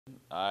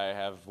I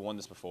have won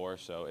this before,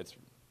 so it's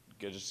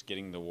good just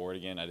getting the award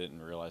again. I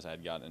didn't realize I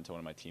had gotten it until one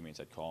of my teammates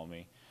had called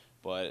me.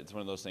 But it's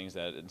one of those things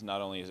that it's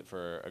not only is it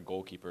for a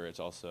goalkeeper, it's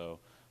also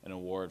an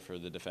award for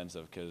the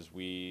defensive because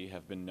we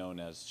have been known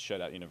as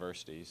shutout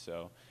university.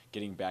 So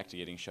getting back to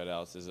getting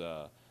shutouts is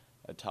a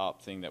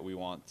top thing that we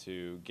want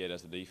to get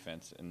as a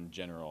defense in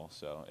general.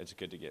 So it's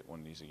good to get one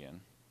of these again.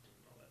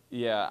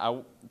 Yeah,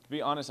 to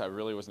be honest, I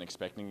really wasn't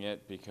expecting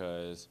it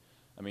because,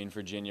 I mean,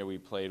 Virginia, we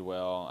played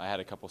well. I had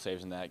a couple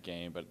saves in that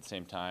game, but at the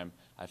same time,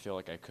 I feel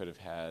like I could have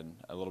had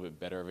a little bit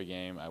better of a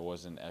game. I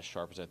wasn't as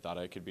sharp as I thought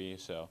I could be,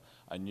 so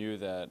I knew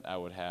that I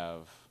would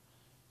have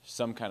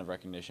some kind of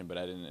recognition, but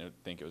I didn't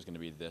think it was going to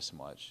be this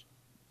much,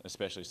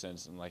 especially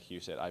since, and like you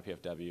said,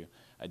 IPFW,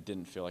 I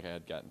didn't feel like I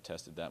had gotten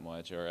tested that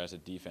much, or as a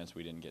defense,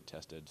 we didn't get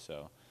tested,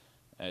 so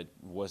I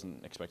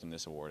wasn't expecting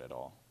this award at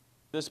all.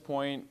 At this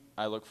point,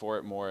 I look for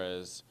it more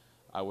as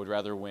I would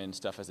rather win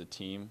stuff as a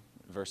team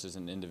versus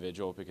an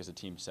individual because a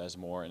team says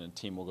more and a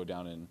team will go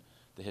down in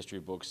the history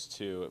books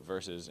too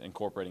versus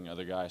incorporating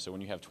other guys. So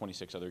when you have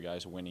 26 other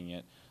guys winning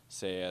it,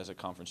 say as a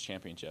conference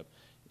championship,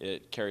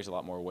 it carries a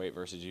lot more weight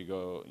versus you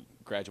go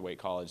graduate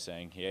college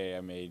saying, hey,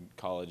 I made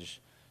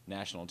college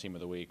national team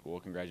of the week. Well,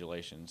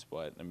 congratulations.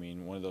 But, I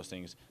mean, one of those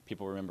things,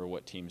 people remember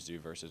what teams do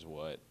versus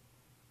what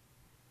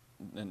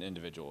an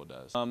individual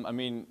does. I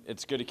mean,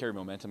 it's good to carry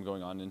momentum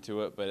going on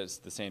into it, but it's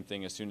the same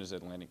thing. As soon as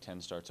Atlantic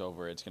 10 starts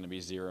over, it's going to be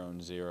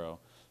 0-0.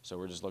 So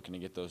we're just looking to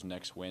get those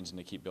next wins and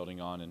to keep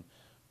building on and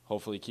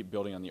hopefully keep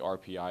building on the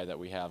RPI that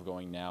we have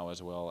going now,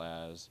 as well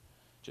as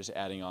just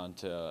adding on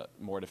to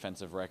more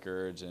defensive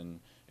records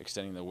and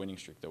extending the winning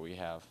streak that we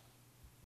have.